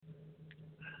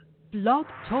Blog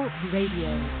Talk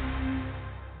Radio.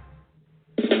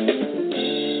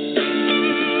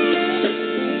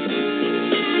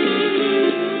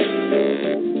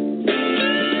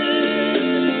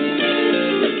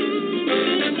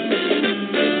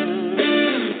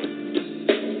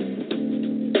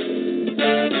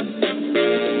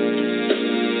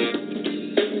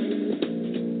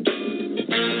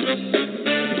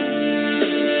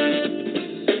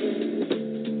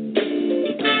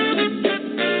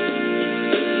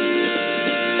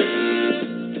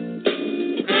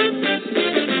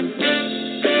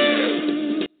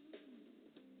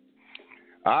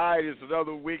 It's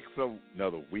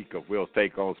another week of Will's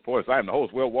Take on Sports. I am the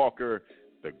host, Will Walker,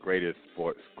 the greatest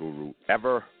sports guru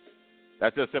ever.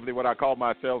 That's just simply what I call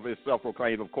myself. It's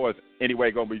self-proclaimed, of course.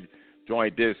 Anyway, going to be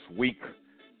joined this week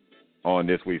on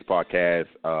this week's podcast,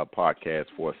 Podcast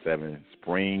 47.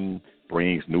 Spring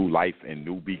brings new life and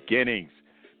new beginnings.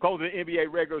 Closing the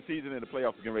NBA regular season and the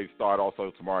playoffs are getting ready to start.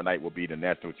 Also, tomorrow night will be the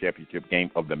national championship game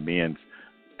of the men's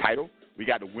title. We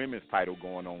got the women's title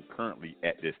going on currently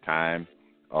at this time.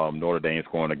 Notre Dame's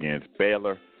going against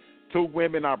Baylor. Two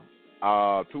women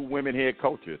head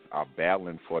coaches are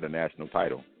battling for the national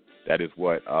title. That is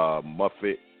what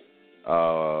Muffet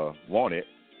wanted.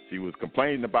 She was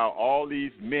complaining about all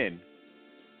these men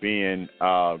being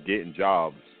getting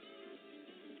jobs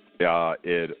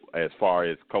as far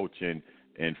as coaching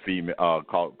and female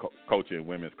coaching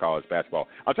women's college basketball.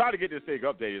 I'm trying to get this thing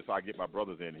updated so I get my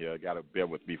brothers in here. Got to bear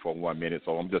with me for 1 minute,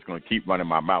 so I'm just going to keep running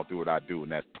my mouth, do what I do,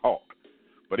 and that's talk.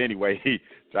 But anyway,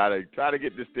 try to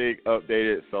get this thing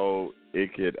updated so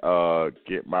it could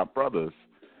get my brothers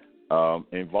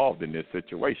involved in this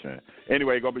situation.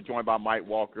 Anyway, going to be joined by Mike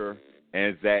Walker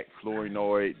and Zach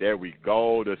Flournoy. There we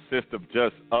go. The system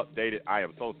just updated. I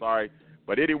am so sorry.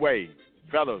 But anyway,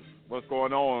 fellas, what's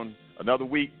going on? Another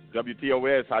week,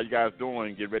 WTOS. How you guys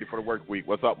doing? Get ready for the work week.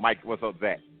 What's up, Mike? What's up,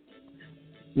 Zach?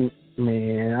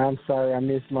 Man, I'm sorry I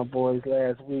missed my boys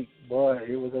last week. Boy,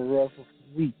 it was a rough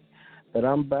week. But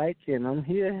I'm back and I'm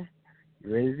here,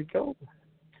 ready to go.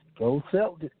 Go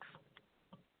Celtics.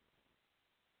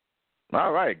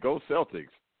 All right, go Celtics.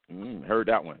 Heard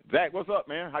that one. Zach, what's up,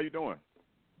 man? How you doing?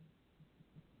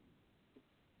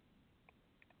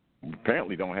 We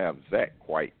apparently don't have Zach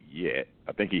quite yet.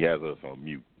 I think he has us on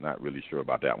mute. Not really sure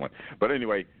about that one. But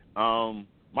anyway,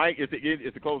 Mike, it's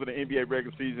the close of the NBA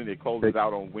regular season. It closes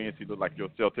out on Wednesday. Look like your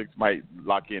Celtics might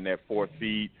lock in that fourth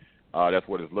seed. That's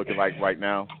what it's looking like right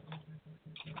now.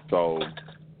 So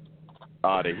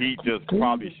the Heat just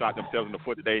probably shot themselves in the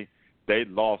foot today. They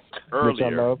lost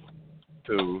earlier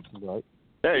to. Right.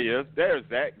 There he is. There's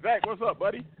Zach. Zach, what's up,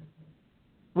 buddy?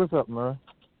 What's up, man?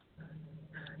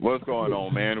 What's going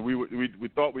on, man? We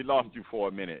thought we lost you for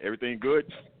a minute. Everything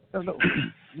good? No.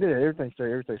 Yeah, everything's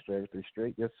straight.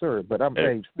 Yes, sir. But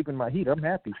speaking of my Heat, I'm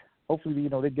happy. Hopefully,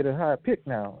 they get a higher pick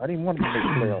now. I didn't want them to make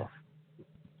the playoffs.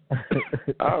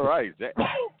 All right,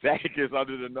 Zach is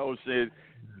under the notion,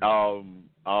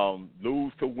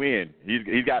 lose to win.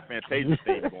 He's got fantastic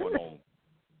things going on.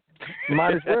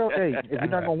 Might as well. Hey, if you're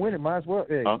not gonna win it, might as well.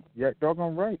 Hey, yeah,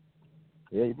 doggone right.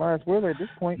 Yeah, you might as well at this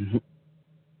point.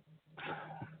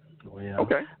 Well,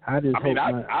 okay. I just hope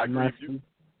I agree with you.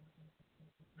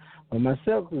 Well,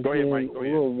 myself has been a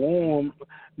little warm.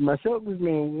 Myself has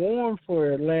been warm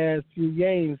for the last few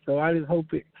games, so I just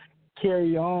hope it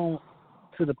carry on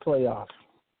to the playoffs.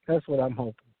 That's what I'm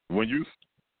hoping. When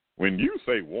you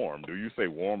say warm, do you say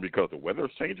warm because the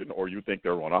weather's changing, or you think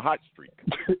they're on a hot streak?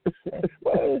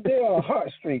 Well, they're on a hot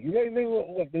streak. They don't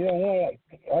want.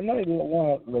 I know they don't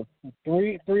want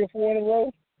three or four in a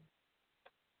row.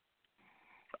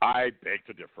 I beg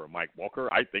to differ, Mike Walker.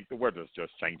 I think the weather's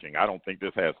just changing. I don't think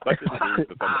this has nothing to do with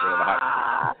something on a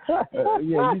hot streak.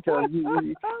 Yeah,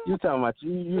 you talking about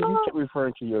you keep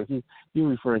referring to your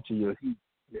Heat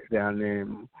down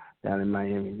in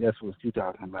Miami. That's what you're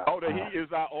talking about. Oh, the Heat is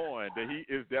not on. The Heat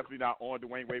is definitely not on.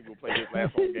 Dwayne Wade will play his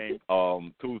last home game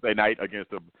Tuesday night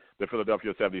against the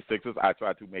Philadelphia 76ers. I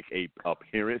tried to make a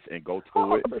appearance and go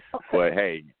to it, but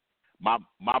hey, my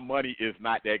money is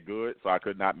not that good, so I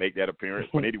could not make that appearance.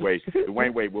 But anyway,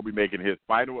 Dwayne Wade will be making his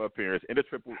final appearance in the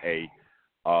AAA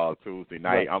Tuesday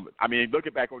night. Right.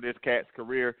 Looking back on this cat's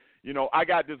career, I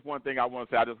got this one thing I want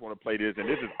to say. I just want to play this, and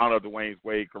this is honor Dwayne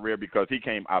Wade's career because he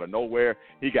came out of nowhere.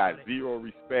 He got zero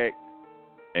respect,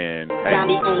 and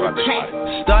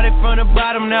started from the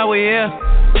bottom, now we're here.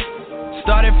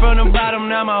 Started from the bottom,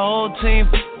 now my whole team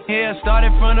here.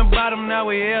 Started from the bottom, now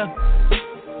we're here.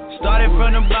 Started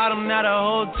from the bottom, now the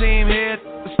whole team here.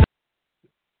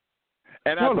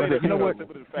 And I you know what,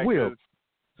 Will?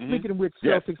 Speaking of which,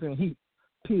 Celtics and Heat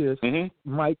peers,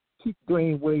 Mike, keep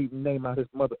Dwayne Wade's name out his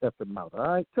mother effing mouth. All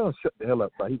right, tell him shut the hell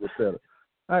up, but he was better.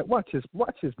 All right, watch his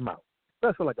mouth.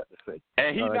 That's all I got to say.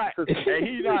 And he's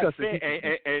not saying.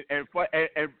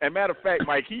 And matter of fact,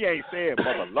 Mike, he ain't saying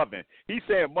mother loving. He's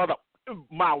saying mother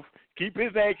mouth. Keep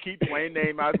Dwayne's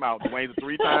name out his mouth. Dwayne's a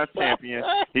 3-time champion.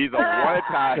 He's a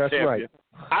 1-time champion. Right.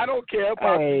 I don't care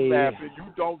about you laughing. You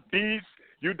don't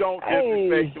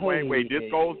disrespect Dwayne Wade.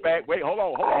 This goes back. Wait, hold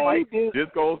on, Mike. This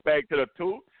goes back to the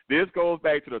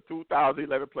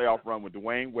 2011 playoff run when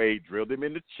Dwayne Wade drilled him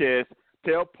in the chest.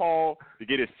 Tell Paul to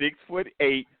get his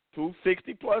 6'8",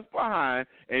 260 plus behind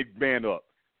and man up.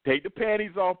 Take the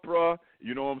panties off, bruh.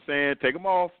 You know what I'm saying? Take them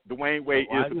off. Dwayne Wade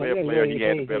is the better player. He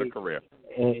had a better career.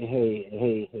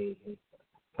 Hey.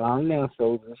 Calm down,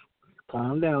 soldiers.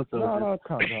 Calm down, soldiers. No,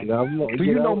 calm down. Do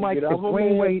you know, Mike, if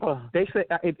Dwayne Wade, they said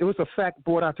it was a fact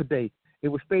brought out today. It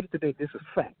was stated today, this is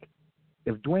fact.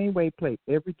 If Dwayne Wade played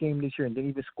every game this year and didn't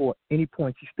even score any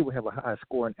points, he still would have a higher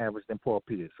scoring average than Paul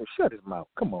Pierce. So shut his mouth.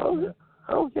 Come on, man.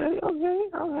 Okay.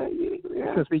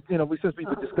 Yeah. Since we were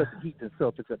discussing Heat and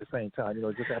Celtics at the same time,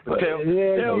 just after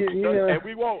and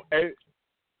we won't.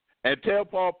 And tell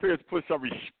Paul Pierce to put some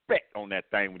respect on that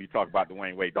thing when he talk about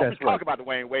Dwayne Wade. Don't talk about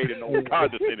Dwayne Wade in no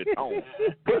condescending tone.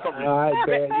 Put some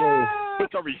respect.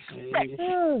 Put some respect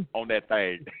on that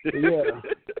thing. Yeah.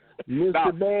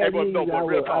 Mr. Bad News, but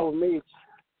real talk.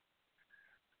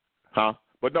 Huh?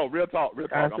 But no, real talk.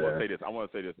 I'm gonna say this. I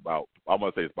want to say this about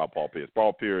Paul Pierce.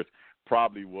 Paul Pierce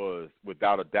probably was,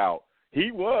 without a doubt,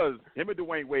 him and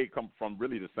Dwayne Wade come from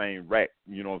really the same rack.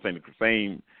 You know what I'm saying? The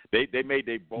same. They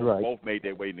both made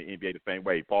their way in the NBA the same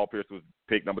way. Paul Pierce was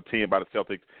picked number 10 by the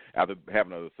Celtics after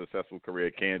having a successful career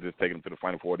at Kansas, taking them to the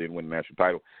Final Four, didn't win the national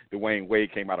title. Dwayne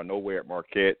Wade came out of nowhere at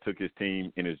Marquette, took his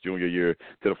team in his junior year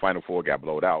to the Final Four, got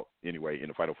blowed out anyway in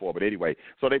the Final Four. But anyway,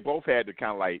 so they both had to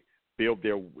kind of like build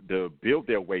their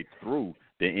way through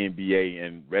the NBA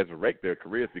and resurrect their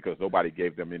careers because nobody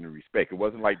gave them any respect. It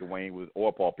wasn't like Dwayne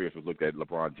or Paul Pierce was looked at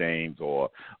LeBron James or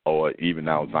even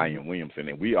now Zion Williamson,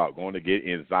 and we are going to get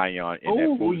in Zion and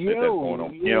that foolishness that's going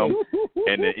on him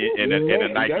and the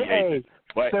Nike agent.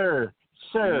 But sir,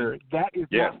 that is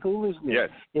not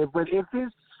foolishness. Yes. But if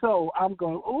it's so, I'm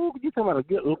going. Oh, you talking about a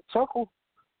good little chuckle?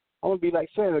 I'm gonna be like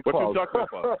Santa Claus. What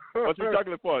you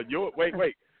chuckling for?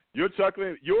 Wait. You're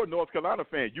chuckling. You're a North Carolina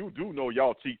fan. You do know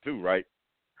y'all cheat too, right?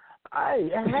 Hey.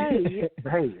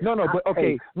 No, but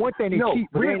okay. One thing they cheat,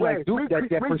 but they ain't like Duke that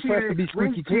profess to be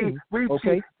squeaky clean.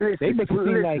 Okay, they make it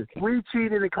seem like we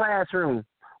cheat in the classroom.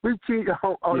 We cheat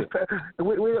on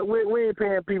we ain't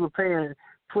paying people paying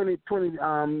 $20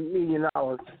 million.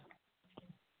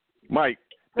 Mike,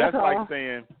 that's like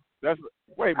saying that's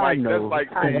Mike. That's like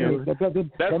saying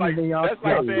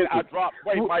I dropped.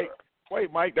 Wait,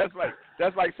 Mike. That's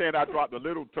like saying I dropped a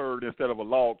little turd instead of a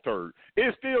log turd.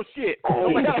 It's still shit. No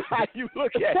matter how you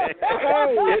look at it.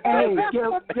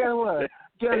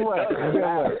 Guess what?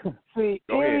 See,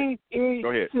 Go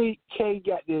ahead. CK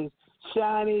got this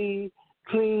shiny,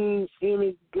 clean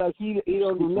image, like he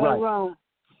don't do nothing wrong.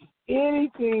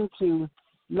 Anything to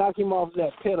knock him off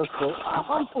that pedestal,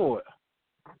 I'm for it.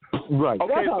 Right.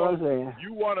 Okay, that's all so I'm saying.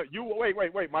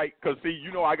 Wait, Mike, because see,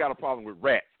 you know I got a problem with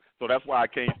rats. So that's why I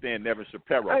can't stand Nevin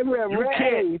Shapiro. Hey, you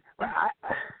can't.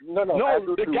 No,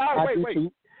 the guy.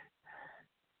 Wait.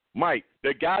 Mike,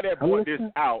 the guy that brought this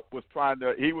out was trying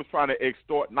to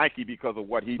extort Nike because of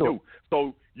what he do.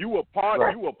 So you were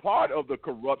part of the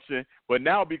corruption, but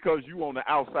now because you on the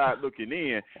outside looking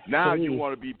in, now you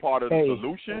want to be part of the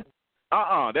solution.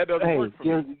 That doesn't work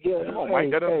for me. Come on, Mike,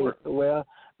 that doesn't work. Well,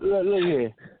 look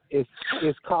here.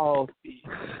 It's called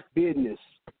business.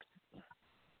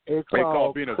 It's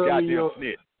called being a goddamn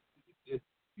snitch.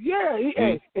 Yeah,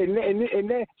 and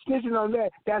that snitching on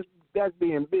that's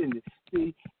being business.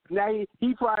 See, now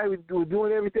he probably was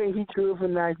doing everything he could for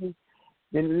Nike.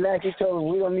 Then Nike told him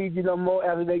we don't need you no more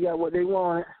after they got what they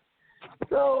wanted.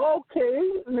 So okay,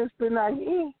 Mr.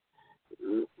 Nike.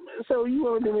 So you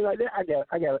want to do me like that?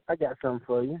 I got something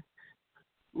for you.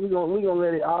 We gonna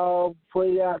let it all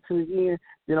play out to the end.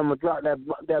 Then I'm gonna drop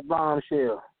that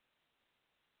bombshell.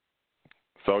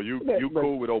 So you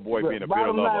cool with old boy being a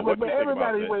bitter lover? What do you think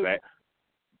about that?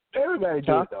 Everybody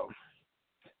does though.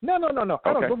 No.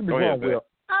 I don't get me wrong, Will.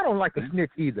 I don't like a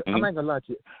snitch either. I'm not gonna lie to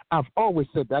you. I've always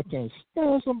said that I can't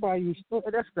stand somebody who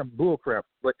that's some bullcrap.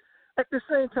 But at the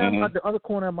same time, at the other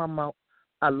corner of my mouth,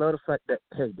 I love the fact that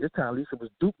this time Lisa was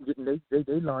Duke getting they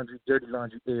dirty laundry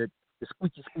aired. The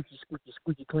squeaky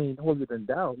clean, holier than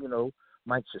thou.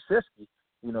 Mike Krzyzewski.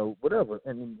 Whatever.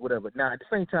 Now at the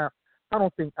same time,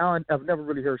 I've never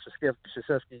really heard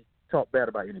Krzyzewski talk bad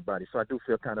about anybody, so I do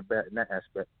feel kind of bad in that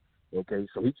aspect. Okay,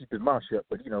 so he keeps his mouth shut,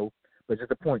 but But just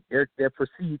the point, they're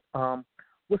perceived.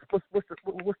 What's the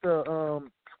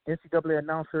NCAA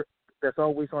announcer that's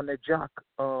always on that jock?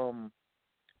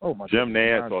 Jim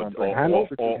Nance or Dick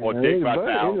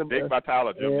Vitale. Dick Vitale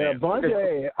or Jim Nance.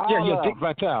 Dick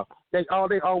Vitale. They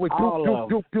always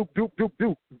do.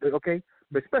 Okay,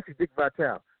 but especially Dick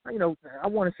Vitale. You know, I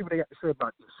want to see what they got to say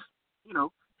about this. You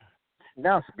know,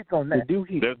 now speak on that. The dude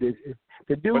keeps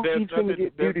him to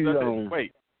get duty on.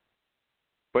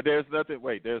 But there's nothing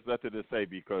to say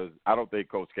because I don't think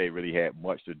Coach K really had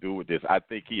much to do with this. I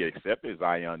think he accepted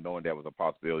Zion knowing there was a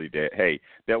possibility that, hey,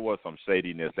 there was some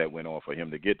shadiness that went on for him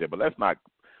to get there. But let's not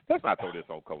throw this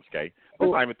on Coach K.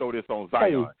 Let's not even throw this on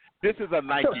Zion. This is a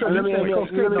Nike I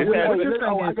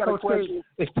got a question.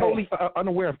 It's totally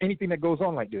unaware of anything that goes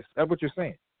on like this. That's what you're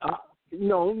saying.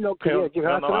 No, I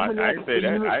didn't say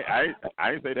that.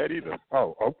 I didn't say that either.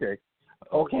 Oh, okay.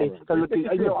 Okay, so look,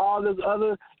 all those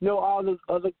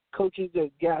other coaches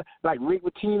that got like Rick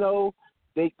Pitino,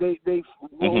 they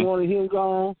wanted him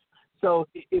gone. So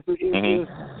it's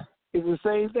the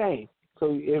same thing.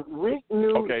 So if Rick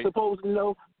knew, supposed to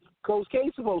know, Coach K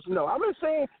supposed to know. I'm just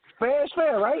saying, fair is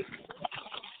fair, right?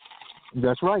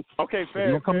 That's right. Okay,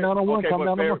 fair. Come down on one. Come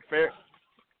down on one. Fair.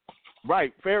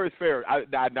 Right, fair is fair. I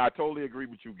totally agree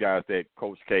with you guys that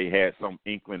Coach K had some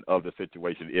inkling of the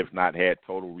situation, if not had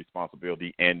total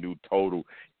responsibility and knew total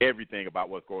everything about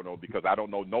what's going on, because I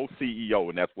don't know no CEO,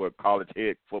 and that's what college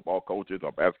head football coaches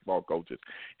or basketball coaches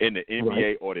in the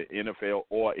NBA or the NFL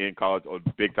or in college or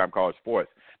big-time college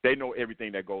sports. They know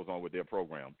everything that goes on with their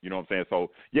program. You know what I'm saying? So,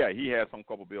 yeah, he has some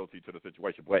culpability to the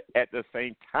situation. But at the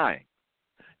same time,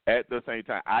 I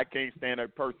can't stand a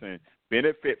person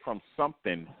benefit from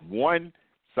something one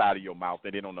side of your mouth,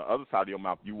 and then on the other side of your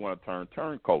mouth you want to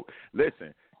turncoat.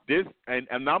 Listen, this, and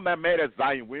I'm not mad at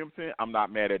Zion Williamson. I'm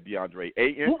not mad at DeAndre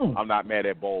Ayton. I'm not mad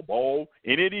at Bol.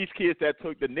 Any of these kids that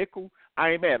took the nickel,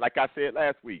 I ain't mad. Like I said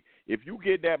last week, if you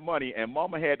get that money and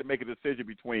mama had to make a decision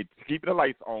between keeping the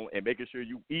lights on and making sure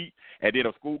you eat, and then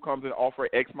a school comes and offer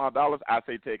X amount of dollars, I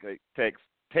say take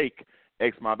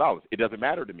X amount of dollars. It doesn't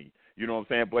matter to me. You know what I'm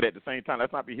saying? But at the same time,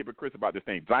 let's not be hypocrites about this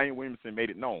thing. Zion Williamson made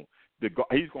it known.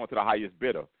 He's going to the highest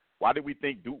bidder. Why did we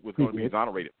think Duke was going to be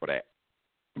exonerated for that?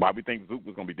 Why did we think Duke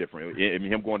was going to be different?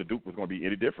 Him going to Duke was going to be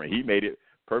any different. He made it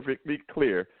perfectly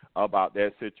clear about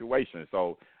that situation.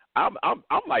 So I'm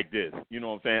like this. You know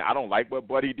what I'm saying? I don't like what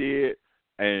Buddy did.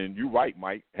 And you're right,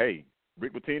 Mike. Hey,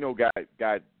 Rick Pitino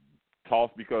got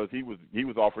tossed because he was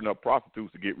offering up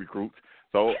prostitutes to get recruits.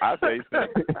 So I say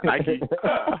Nike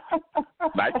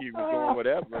was doing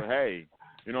whatever. Hey,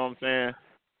 you know what I'm saying?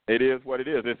 It is what it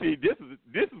is. And see, this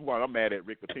is what I'm mad at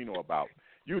Rick Pitino about.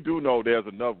 You do know there's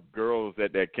enough girls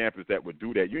at that campus that would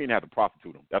do that. You ain't have to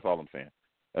prostitute them. That's all I'm saying.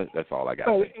 That's all I got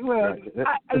to say. Well,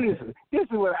 listen, this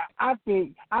is what I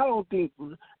think. I don't think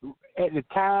at the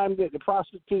time that the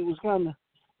prostitute was coming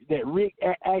that Rick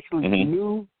actually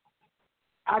knew.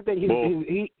 I think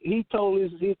he told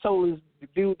his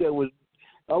dude that was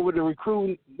over the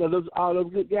recruiting all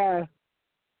those good guys,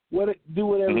 do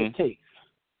whatever it takes.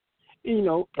 You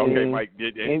know. Okay, Mike.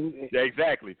 Yeah,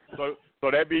 exactly. So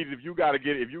that means if you got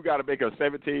to make a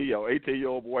 17 or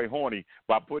 18-year-old boy horny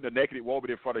by putting a naked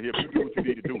woman in front of him, you do what you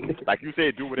need to do. Like you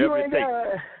said, do whatever it takes.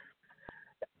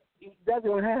 That's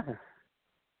what happened.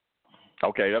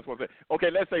 Okay, that's what I'm saying. Okay,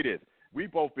 let's say this. We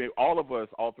both been, all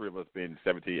three of us been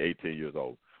 17, 18 years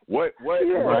old. What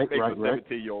makes a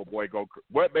 17-year-old boy go?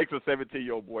 What makes a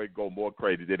 17-year-old boy go more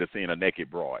crazy than seeing a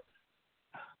naked broad?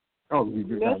 Oh, see,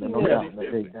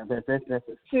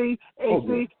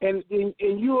 and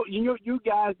you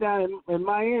guys down in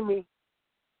Miami,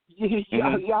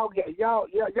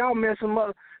 y'all mess them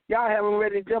up. Y'all have them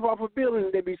ready to jump off a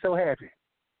building. They be so happy.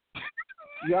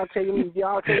 Y'all take them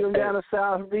down to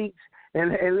South Beach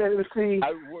and let them see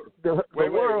the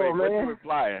world, man.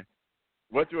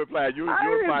 What you implying? You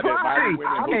implying that Miami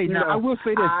women? Okay, now I will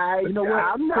say this. You know what?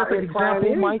 I'm not perfect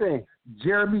example, Mike. anything.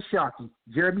 Jeremy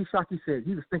Shockey said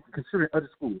he was considering other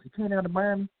schools. He came down to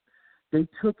Miami. They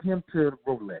took him to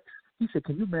Rolex. He said,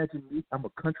 "Can you imagine me? I'm a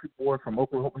country boy from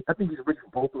Oklahoma. I think he's originally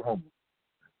from Oklahoma.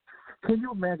 Can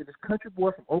you imagine this country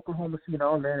boy from Oklahoma seeing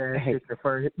all that ass the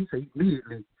fur? He said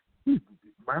immediately,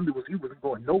 Miami he wasn't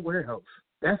going nowhere else.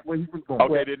 That's where he was going.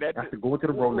 Okay, then after going to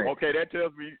the Rolex. Okay, that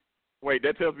tells me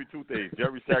two things.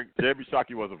 Jeremy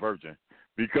Shockey was a virgin.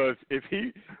 Because if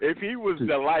he was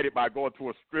delighted by going to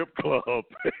a strip club,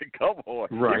 come on,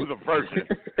 he was a virgin.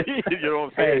 You know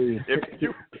what I'm saying? Hey.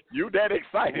 If you that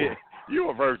excited, you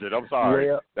a virgin. I'm sorry.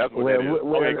 That's what that is.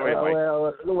 Okay, go ahead,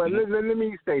 Mike. Let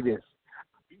me say this.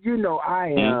 You know, I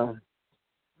am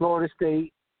Florida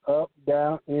State, up,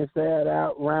 down, inside,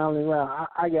 out, round and round.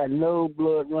 I got no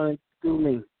blood running through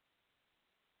me.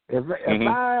 If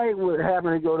I would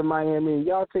happen to go to Miami and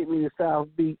y'all take me to South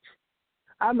Beach,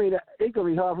 I mean, it's gonna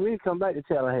be hard for me to come back to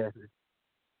Tallahassee.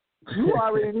 You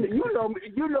already, you know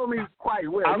me quite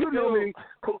well. You know me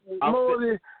more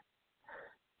than.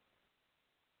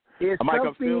 It's Mike, I'm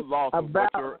something still lost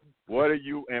about. What are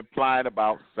you implying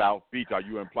about South Beach? Are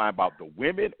you implying about the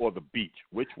women or the beach?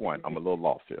 Which one? I'm a little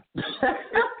lost here.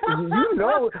 You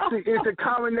know, it's a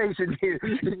combination.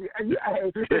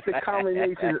 It's a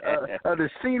combination of the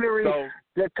scenery,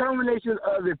 the combination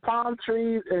of the palm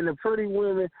trees and the pretty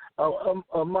women of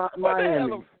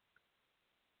Miami.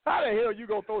 How the hell are you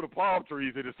gonna throw the palm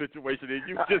trees in a situation that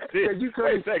you just did?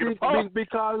 Because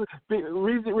the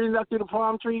reason I threw the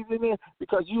palm trees in there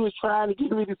because you was trying to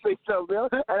get me to say something else,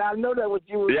 and I know that what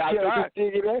you was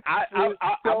digging at. I'm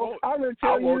gonna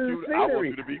tell you the scenery. I want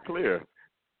you to be clear.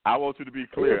 I want you to be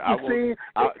clear.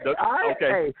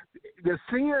 Hey, the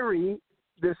scenery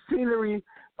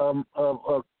of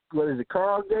what is it,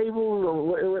 Coral Gables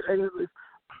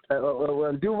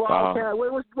or Duval County?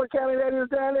 What county that is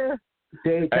down there?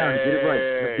 Dade County, get it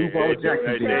right. Duval,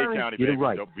 Jacksonville. Dade County, get it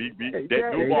right.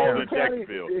 Duval and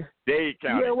Jacksonville. Dade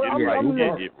County, get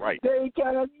it right. Dade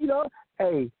County,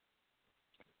 hey,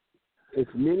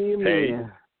 it's many a man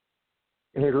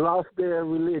has lost their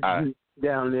religion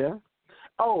down there.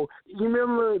 Oh, you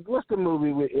remember, what's the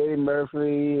movie with Eddie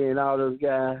Murphy and all those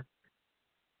guys?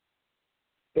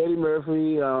 Eddie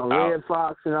Murphy, Red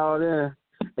Fox and all that.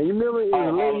 And you remember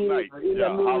Hollow Knight.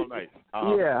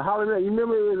 Yeah, Hollow Knight. You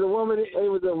remember it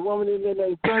was a woman in there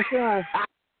named Sunshine?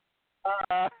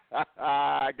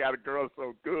 I got a girl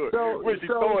so good. When she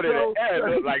throw it in the air,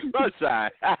 it looked like sunshine.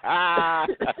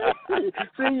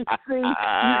 You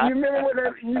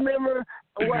remember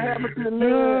what happened to the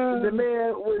man? The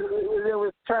man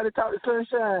was trying to talk to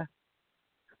Sunshine.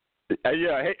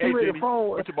 Yeah, hey Jenny,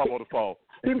 put your mom on the phone.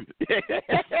 That's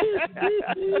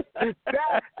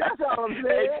all I'm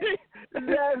saying.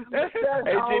 That's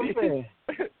all I'm saying.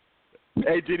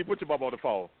 Hey, Jenny, put your mom on the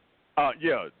phone.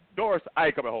 Yeah, Doris, I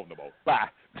ain't coming home no more. Bye.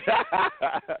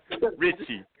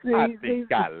 Richie, I think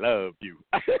I love you.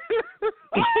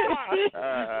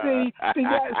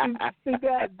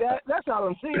 That's all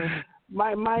I'm saying.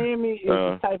 Miami is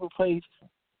the type of place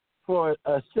for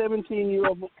a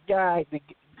 17-year-old guy,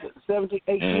 17,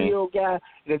 18-year-old guy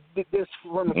that's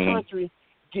from the country,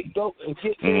 get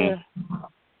there.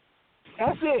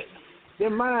 That's it. They're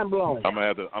mind blowing. I'm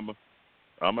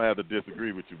gonna have to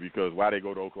disagree with you because why they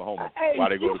go to Oklahoma? Hey, why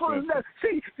they go to Clemson?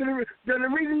 See, the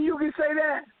reason you can say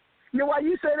that, you know why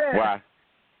you say that? Why?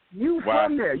 You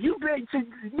from there. You from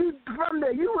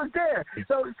there. You was there.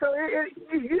 So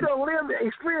you don't live the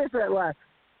experience that life,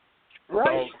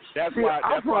 right? So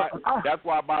that's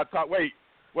why my top. Wait.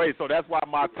 So that's why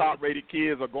my top-rated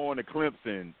kids are going to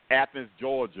Clemson, Athens,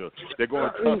 Georgia. They're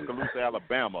going to Tuscaloosa,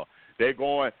 Alabama. They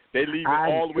leaving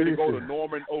all the way to go to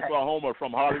Norman, Oklahoma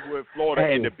from Hollywood, Florida,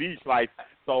 and the beach life.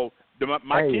 So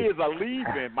my kids are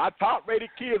leaving. My top-rated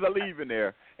kids are leaving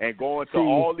there and going to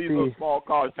all these little small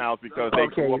college towns because they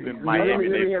grew up in Miami.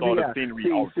 They saw the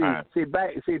scenery all the time. See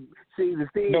the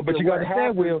thing. No, but you got to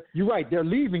understand, Will. You're right. They're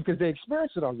leaving because they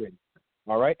experienced it already.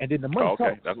 All right, and then the money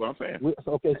talks. That's what I'm saying.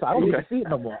 So I don't need to see it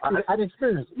no more. I didn't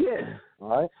experience it. Yeah. All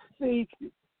right. See,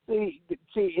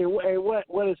 and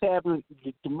what has happened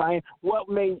to Miami? What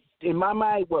made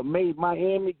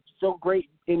Miami so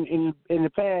great in the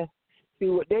past? See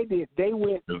what they did? They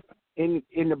went in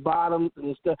the bottom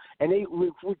and stuff, and they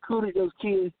recruited those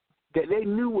kids that they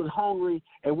knew was hungry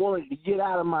and wanted to get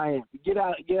out of Miami, get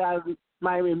out of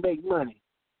Miami and make money.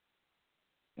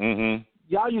 Mhm.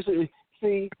 Y'all used to.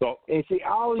 All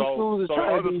these schools are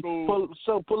trying to be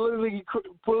so politically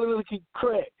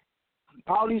correct.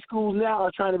 All these schools now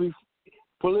are trying to be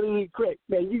politically correct.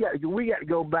 Man, we got to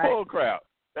go back. Bull crap.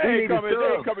 They ain't coming in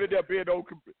there being no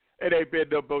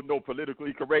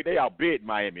politically correct. They outbid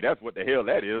Miami. That's what the hell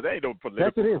that is. They ain't no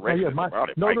political correctness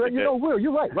about it. Will,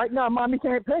 you're right. Right now, Miami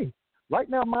can't pay. That's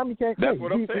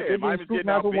what I'm saying. Miami's getting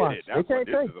outbid. That's what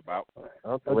this is about.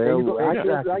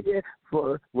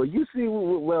 You see,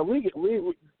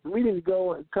 we need to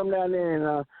go come down there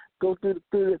and go through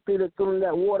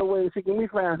that waterway and see can we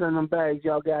find some of them bags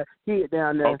y'all got hid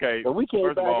down there. Okay. But we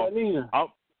can't find that either.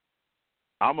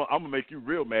 I'm gonna make you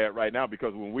real mad right now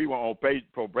because when we were on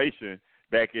probation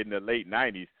back in the late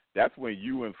 '90s, that's when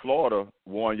you and Florida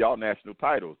won y'all national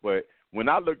titles. But when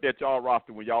I looked at y'all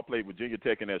roster when y'all played Virginia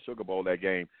Tech in that Sugar Bowl that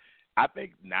game, I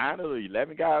think 9 or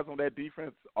 11 guys on that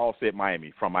defense all said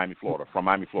Miami, from Miami, Florida.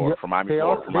 They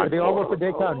all work for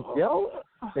Dade County. Yep.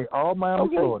 They all Miami,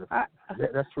 Florida.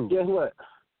 That's true. Guess what?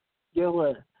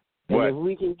 And if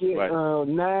we can get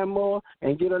 9 more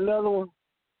and get another one,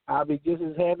 I'll be just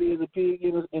as happy as a pig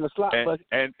in a slot bucket.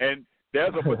 And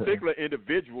there's a particular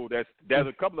individual there's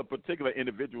a couple of particular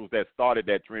individuals that started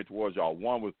that trend towards y'all.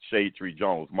 One was Shade Tree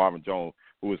Jones, Marvin Jones,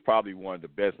 who was probably one of the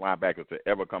best linebackers to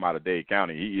ever come out of Dade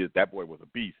County. That boy was a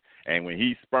beast. And when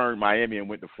he spurned Miami and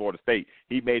went to Florida State,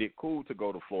 he made it cool to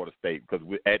go to Florida State because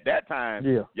at that time,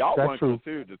 y'all weren't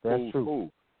considered the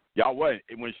school. Y'all wasn't.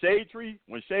 When Shade Tree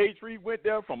went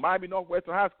there from Miami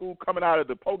Northwestern High School, coming out of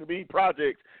the Poker Bean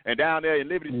Projects and down there in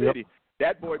Liberty City,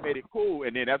 that boy made it cool.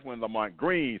 And then that's when Lamont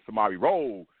Green, Samari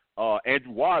Rowe,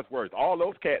 Andrew Wadsworth, all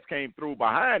those cats came through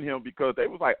behind him because they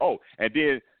was like, oh. And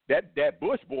then that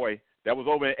Bush boy that was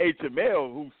over in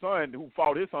HML, who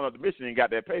fought his son up to Michigan and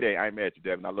got that payday. I ain't mad at you,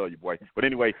 Devin. I love you, boy. But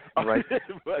anyway, right.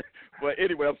 but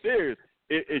anyway, I'm serious.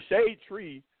 Shade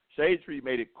Tree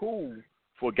made it cool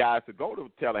for guys to go to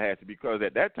Tallahassee because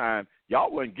at that time,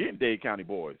 y'all wasn't getting Dade County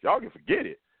boys. Y'all can forget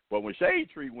it. But when Shade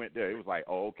Tree went there, it was like,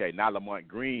 oh, okay, now Lamont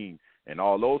Green and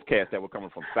all those cats that were coming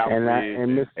from Southridge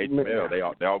and HML,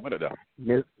 they all went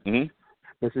there.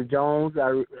 Mr. Jones,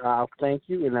 I thank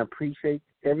you and I appreciate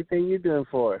everything you're doing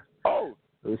for us. Oh,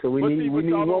 so we need one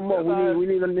more. We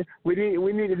need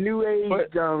a new age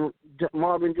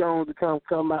Marvin Jones to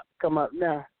come out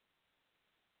now.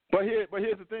 But here's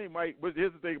the thing, Mike.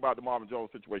 Here's the thing about the Marvin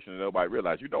Jones situation that nobody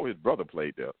realized. You know, his brother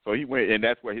played there, so he went, and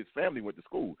that's where his family went to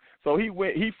school. So he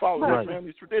followed his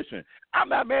family's tradition. I'm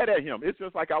not mad at him. It's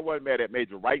just like I wasn't mad at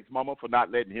Major Wright's mama for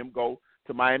not letting him go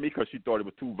to Miami because she thought it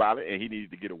was too violent and he needed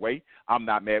to get away. I'm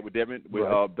not mad with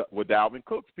with Dalvin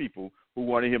Cook's people who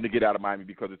wanted him to get out of Miami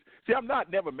because I'm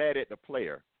never mad at the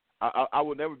player. I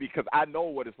will never be, because I know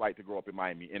what it's like to grow up in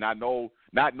Miami, and I know,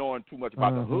 not knowing too much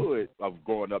about the hood of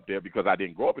growing up there because I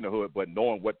didn't grow up in the hood, but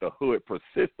knowing what the hood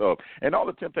persists of and all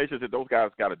the temptations that those guys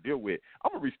got to deal with.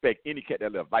 I'm going to respect any cat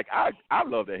that left. Like, I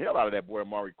love the hell out of that boy,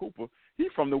 Amari Cooper.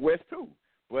 He's from the West, too,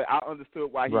 but I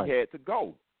understood why he had to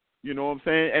go. You know what I'm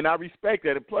saying? And I respect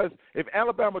that. And plus, if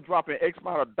Alabama dropping X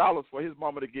amount of dollars for his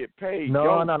mama to get paid,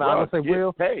 I would say,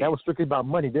 Will, that was strictly about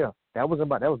money there. That was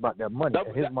about that money.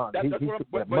 His mom, he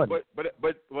took that money. But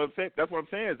what I'm saying, that's what I'm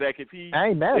saying, Zach. I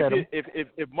ain't mad at him.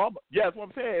 If mama, that's what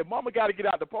I'm saying. If mama got to get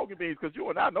out the poking beans, because you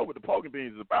and I know what the poking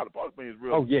beans is about. The poking beans is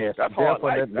real. Oh yes, that's hard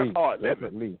life. That's hard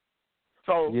living.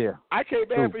 So I can't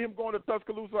bad for him going to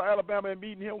Tuscaloosa, Alabama, and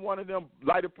meeting him one of them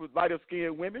lighter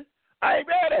skinned women. I ain't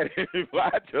mad at him.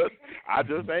 I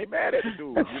just ain't mad at the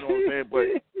dude. You know what I'm saying? But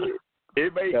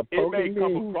it may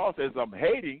come across as I'm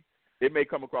hating. It may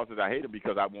come across as I hate him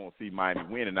because I won't see Miami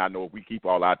win, and I know if we keep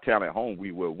all our talent home,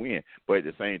 we will win. But at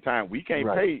the same time, we can't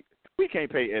pay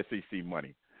SEC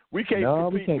money. We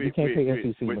can't pay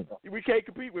SEC money. We can't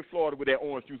compete with Florida with that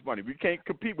orange juice money. We can't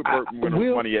compete with Burton with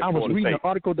money at Florida State. I was reading an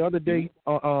article the other day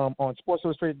on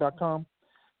SportsIllustrated.com.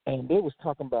 And they was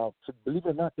talking about, believe it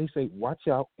or not, they say, watch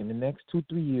out in the next 2-3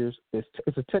 years. It's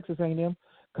a Texas A&M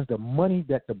because the money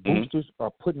that the boosters are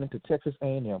putting into Texas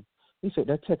A&M. He said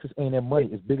that Texas A&M money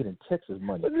is bigger than Texas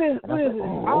money. So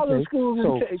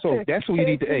that's what you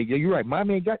need to. Hey, you're right.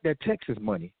 Miami ain't got that Texas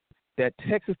money. That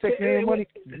Texas A&M money,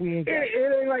 we ain't got.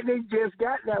 It ain't like they just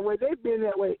got that way. They've been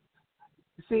that way.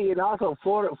 See, and also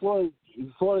Florida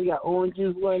got orange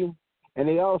juice money, and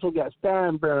they also got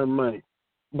Steinbrenner money.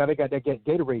 Now they got that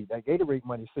Gatorade. That Gatorade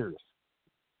money serious.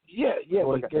 Yeah.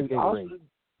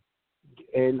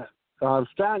 And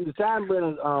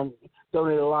Steinbrenner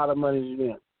donated a lot of money to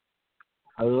them.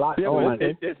 A lot of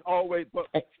money. It's always,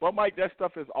 but Mike, that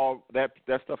stuff is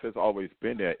stuff has always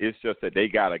been there. It's just that they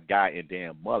got a guy in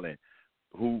Dan Mullen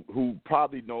who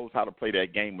probably knows how to play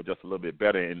that game with just a little bit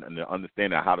better and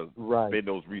understanding how to spend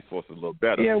those resources a little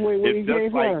better. Yeah, where you came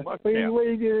from? Muskant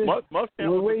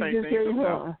was the same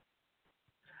thing.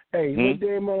 Hey, where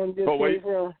Dan Mullen just came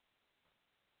from?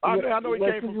 I know he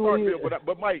came from Starkville,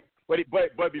 but Mike,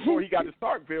 but before he got to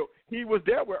Starkville, he was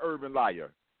there with Urban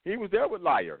Lyer. He was there with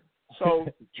Lyer. So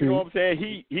you know what I'm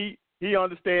saying? He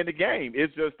understands the game.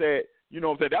 It's just that, you know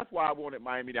what I'm saying, that's why I wanted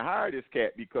Miami to hire this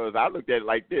cat, because I looked at it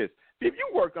like this. If you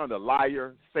work under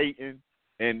Lyer, Satan,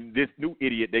 and this new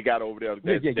idiot they got over there,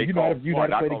 you know how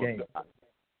to play the game.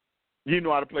 You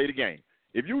know how to play the game.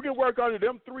 If you can work under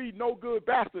them three no good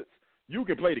bastards, you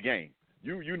can play the game.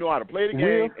 You know how to play the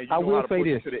game, and you know how to push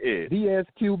it to the edge. Diaz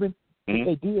Cuban.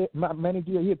 Hey, Manny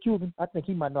Diaz, he a Cuban. I think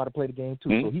he might know how to play the game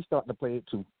too. So he's starting to play it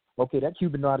too. Okay, that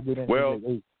Cuban know how to get in. Well,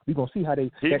 hey, we're gonna see how they.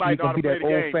 He might know how to play the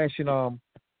game. Old-fashioned,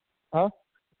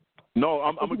 No,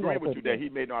 I'm agreeing with you that he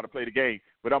may know how to play the game,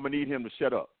 but I'm gonna need him to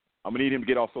shut up. I'm gonna need him to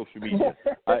get off social media.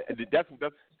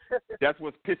 That's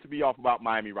what's pissing me off about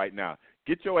Miami right now.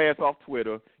 Get your ass off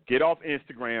Twitter. Get off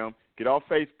Instagram. Get off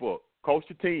Facebook. Coach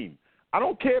your team. I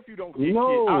don't care if you don't get kids.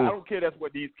 I don't care. That's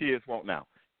what these kids want now.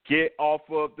 Get off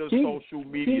of the social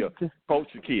media. Coach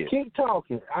your kids. Keep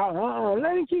talking.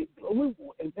 Let him keep.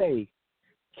 Hey,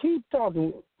 keep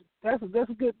talking. That's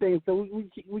a good thing. So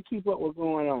we keep up what's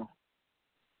going on.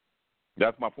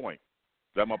 That's my point.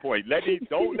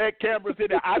 Don't let cameras in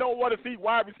there. I don't want to see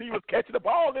wide receivers catching the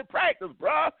ball in practice,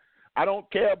 bruh. I don't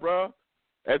care, bruh.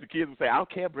 As the kids would say, I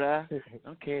don't care, bruh. I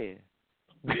don't care.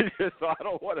 So I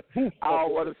don't want to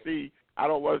see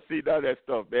none of that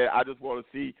stuff, man. I just want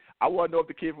to see. I want to know if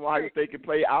the kid from Ohio State can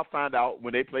play. I'll find out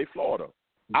when they play Florida.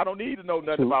 I don't need to know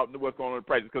nothing about what's going on in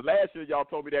practice because last year y'all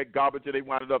told me that garbage and they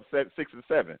wound up 6 and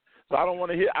 7. So I don't want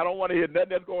to hear nothing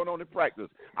that's going on in practice.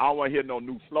 I don't want to hear no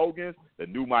new slogans. The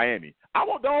new Miami. I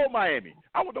want the old Miami.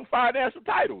 I want them 5 national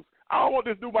titles. I don't want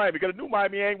this new Miami because the new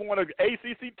Miami ain't won an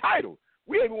ACC title.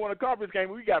 We ain't even won a conference game.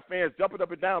 We got fans jumping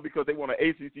up and down because they want an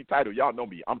ACC title. Y'all know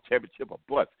me. I'm championship or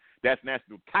bust. That's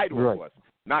national title or bust,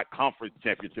 not conference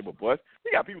championship or bust.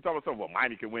 We got people talking about something. Well,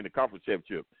 Miami can win the conference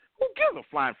championship. Who gives a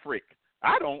flying frick?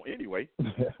 I don't anyway.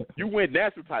 You win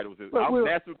national titles. I'm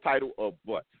national title or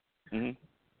bust. Mm-hmm.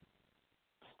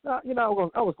 I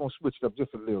was going to switch it up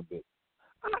just a little bit.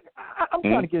 I'm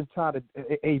trying to get tired of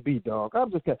AB, dog.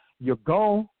 I'm just you're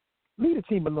gone. Leave the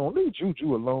team alone. Leave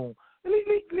Juju alone.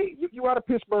 You out of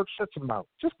Pittsburgh, shut your mouth.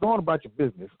 Just go on about your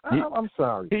business. I'm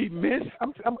sorry. He missed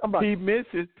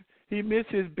his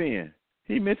Ben.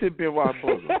 He missed his Ben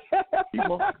Roethlisberger.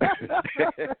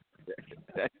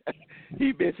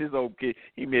 He missed his old kid.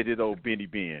 He missed his old Benny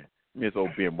Ben. Miss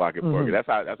old Ben Roethlisberger. Mm-hmm.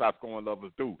 That's how scoring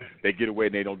lovers do. They get away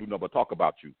and they don't do nothing but talk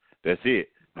about you. That's it.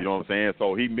 You know what I'm saying?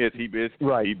 So he missed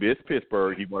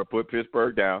Pittsburgh. He want to put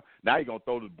Pittsburgh down. Now he's gonna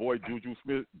throw the boy Juju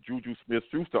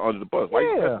Smith-Schuster under the bus. Why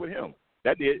you mess with him?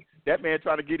 That man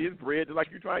trying to get his bread just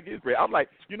like you trying to get his bread. I'm like,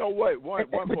 you know what? One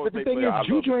but the thing is,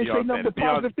 Juju ain't say nothing but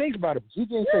positive things about him.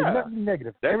 Juju ain't say nothing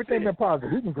negative. Everything been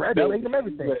positive. He congratulated him.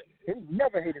 Everything. He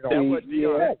never hated on him.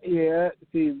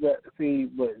 See,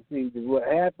 what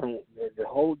happened? This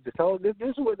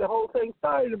is what the whole thing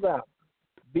started about.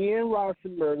 Ben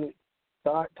Roethlisberger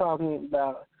start talking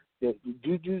about the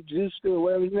Juju,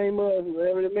 whatever his name was,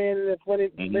 whatever the man in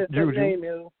that name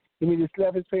is. He need to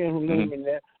slap his parents' name in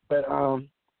there. But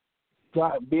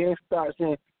Ben starts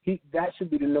saying that should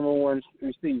be the number one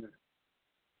receiver.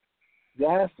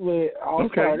 That's where it all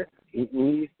started.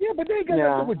 Yeah, but they ain't got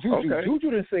nothing with Juju. Okay.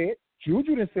 Juju didn't say it.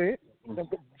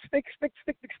 Stick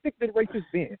to the racist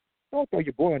Ben. Don't throw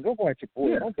your boy. Don't go at your boy.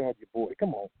 Yeah. Don't dog your boy.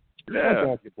 Come on. Yeah. Don't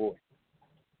dog your boy.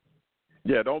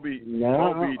 Yeah, don't be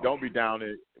down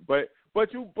it. But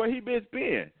he missed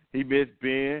Ben. He missed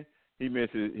Ben. He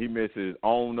missed his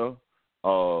owner.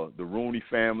 The Rooney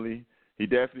family. He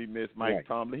definitely missed Mike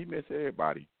Tomlin. He missed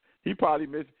everybody. He probably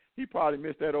missed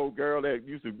that old girl that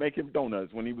used to make him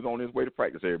donuts when he was on his way to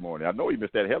practice every morning. I know he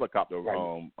missed that helicopter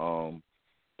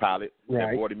pilot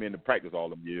that brought him into practice all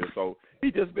them years. So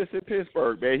he just missed in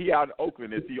Pittsburgh, man. He out in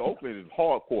Oakland, and Oakland is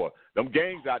hardcore. Them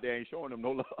gangs out there ain't showing them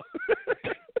no love.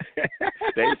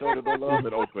 They ain't showing them no love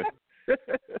in Oakland.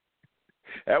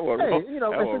 That was wrong.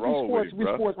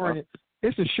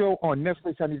 It's a show on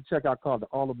Netflix I need to check out called The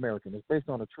All American. It's based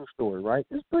on a true story, right?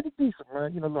 It's pretty decent,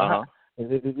 man. You know,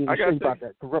 it shows about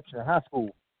that corruption in high school.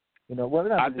 You know, well,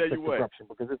 not corruption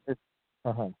because it's.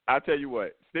 I tell you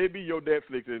what, send me your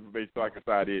Netflix information so I can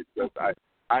sign it.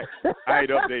 I ain't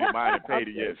updated mine and paid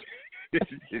it yet.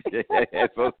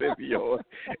 So send me yours.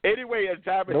 Anyway, at the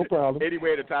time of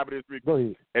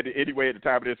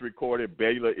this recording,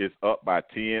 Baylor is up by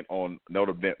 10 on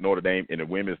Notre Dame in the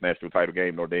women's national title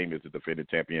game. Notre Dame is the defending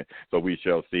champion, so we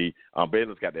shall see.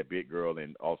 Baylor's got that big girl,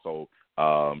 and also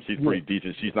she's pretty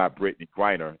decent. She's not Brittany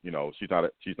Griner, you know. She's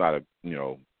not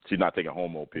taking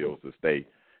hormone pills to stay,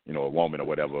 you know, a woman or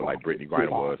whatever like Brittany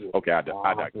Griner was. Okay, I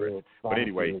digress. But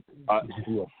anyway.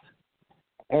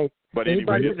 But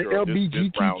anybody anyway, in the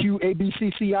LGBTQ,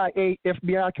 ABCCIA,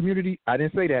 FBI community, I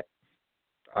didn't say that.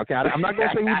 Okay, I'm not going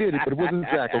to say who did it, but it wasn't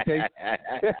Zach, okay?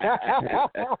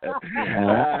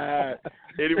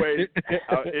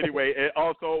 Anyway, and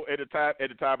also at the time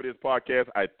of this podcast,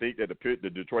 I think that the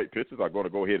Detroit Pistons are going to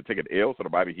go ahead and take an L, so the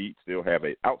Miami Heat still have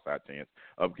an outside chance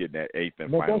of getting that 8th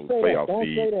and final playoff seed. Don't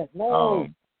say that.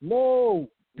 No.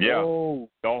 Yeah, no.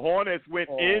 The Hornets went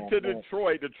into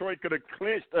Detroit. Detroit could have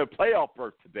clinched a playoff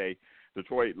berth today.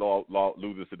 Detroit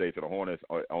loses today to the Hornets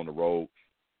on the road.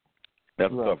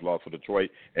 That's a tough loss for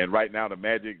Detroit. And right now, the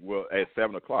Magic will at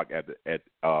 7:00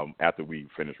 after we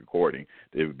finish recording,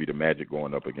 it would be the Magic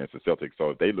going up against the Celtics.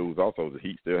 So if they lose, also the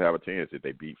Heat still have a chance if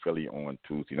they beat Philly on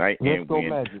Tuesday night and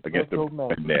win against the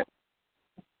Nets.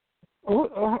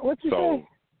 What you say?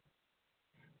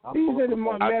 These are the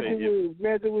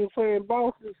Magic was playing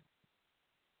Boston.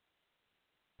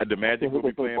 The Magic will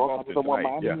be playing Boston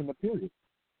tonight. Yeah. In the period.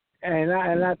 And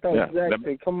I thought Zach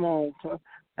said, "Come on,"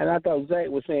 and I thought Zach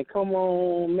was saying, "Come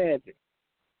on, Magic."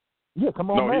 Yeah,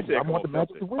 come on, Magic. He said, I want the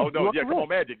Magic to win. Oh no, come on,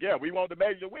 Magic. Yeah, we want the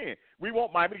Magic to win. We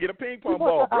want Miami to get a ping pong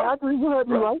ball, bro. I agree. You heard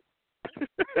me right.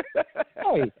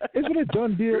 Hey, is it a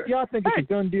done deal? Y'all think it's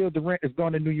a done deal? Durant is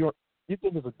going to New York. You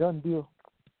think it's a done deal?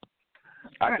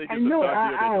 I think it's a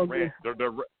done deal.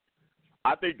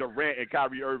 I think Durant and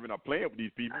Kyrie Irving are playing with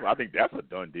these people. I think that's a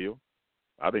done deal.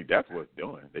 I think that's what's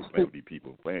doing. They playing with these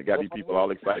people. Got these people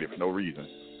all excited for no reason.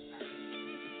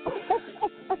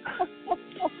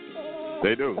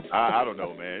 They do. I don't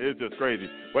know, man. It's just crazy.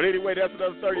 But anyway, that's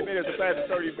another 30 minutes. The fastest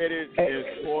 30 minutes in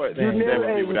sports.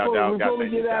 Before we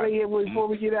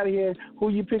get out of here, who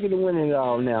you picking to win it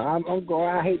all now? I'm going.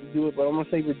 I hate to do it, but I'm gonna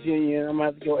say Virginia. I'm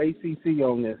gonna have to go ACC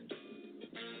on this.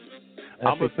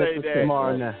 I'm gonna say that.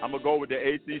 I'm gonna go with the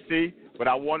ACC, but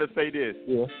I want to say this.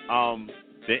 Yeah.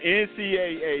 The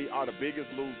NCAA are the biggest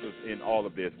losers in all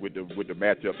of this with the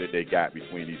matchup that they got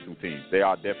between these two teams. They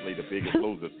are definitely the biggest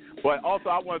losers. But also,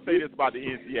 I want to say this about the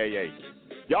NCAA.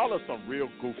 Y'all are some real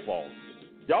goofballs.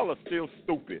 Y'all are still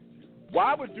stupid.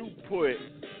 Why would you put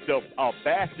a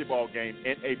basketball game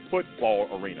in a football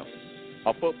arena,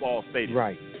 a football stadium?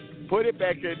 Right. Put it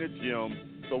back in the gym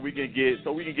so we can get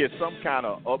some kind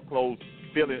of up close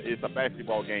feeling it's a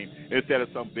basketball game instead of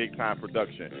some big time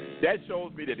production. That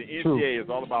shows me that the NCAA is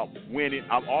all about winning.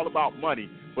 I'm all about money,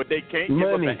 but they can't give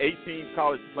us an 18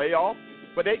 college playoff.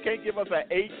 But they can't give us an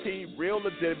 18 real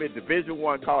legitimate Division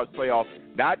I college playoff.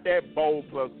 Not that bowl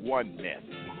plus one mess.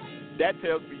 That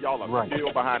tells me y'all are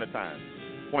still behind the times.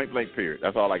 Point blank. Period.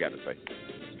 That's all I got to say.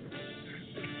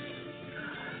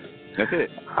 That's it.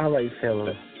 I like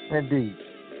Taylor. Indeed.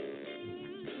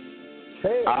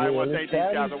 I want to thank these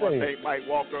guys. I want to thank Mike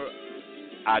Walker.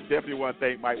 I definitely want to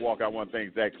thank Mike Walker. I want to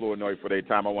thank Zach Flournoy for their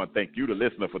time. I want to thank you, the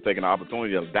listener, for taking the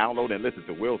opportunity to download and listen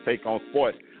to Will's Take on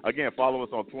Sports. Again, follow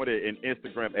us on Twitter and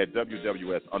Instagram at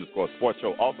WWS_Sports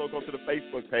Show. Also, go to the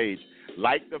Facebook page.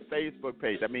 Like the Facebook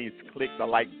page. That means click the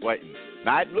like button.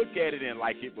 Not look at it and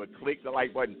like it, but click the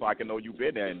like button so I can know you've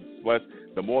been there. And plus,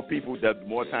 the more people, the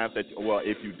more times that,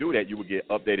 if you do that, you will get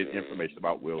updated information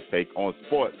about Will's Take on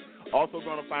Sports. Also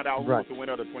going to find out who's the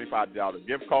winner of the $25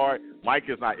 gift card. Mike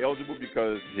is not eligible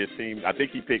because his team, I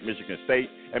think he picked Michigan State,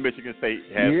 and Michigan State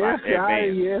has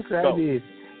advanced. I did.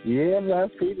 Yeah, I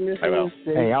picked Michigan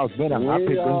State. Hey, I picked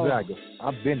Gonzaga.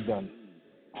 I've been done.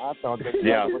 I thought that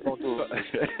was going to do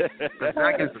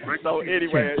it. So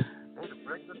anyway,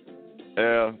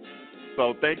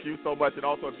 so thank you so much. And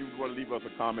also, if you want to leave us a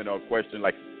comment or a question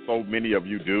like so many of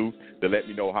you do to let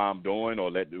me know how I'm doing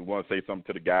or want to say something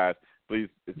to the guys, please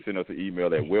send us an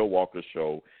email at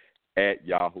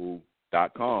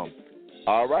willwalkershow@yahoo.com.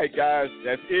 All right, guys,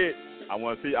 that's it. I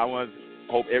want to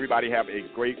hope everybody have a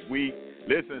great week.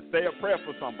 Listen, say a prayer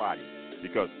for somebody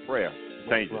because prayer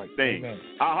changes things.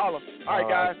 I'll holler. All right,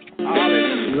 guys. I'll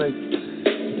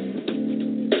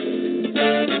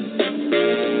holler.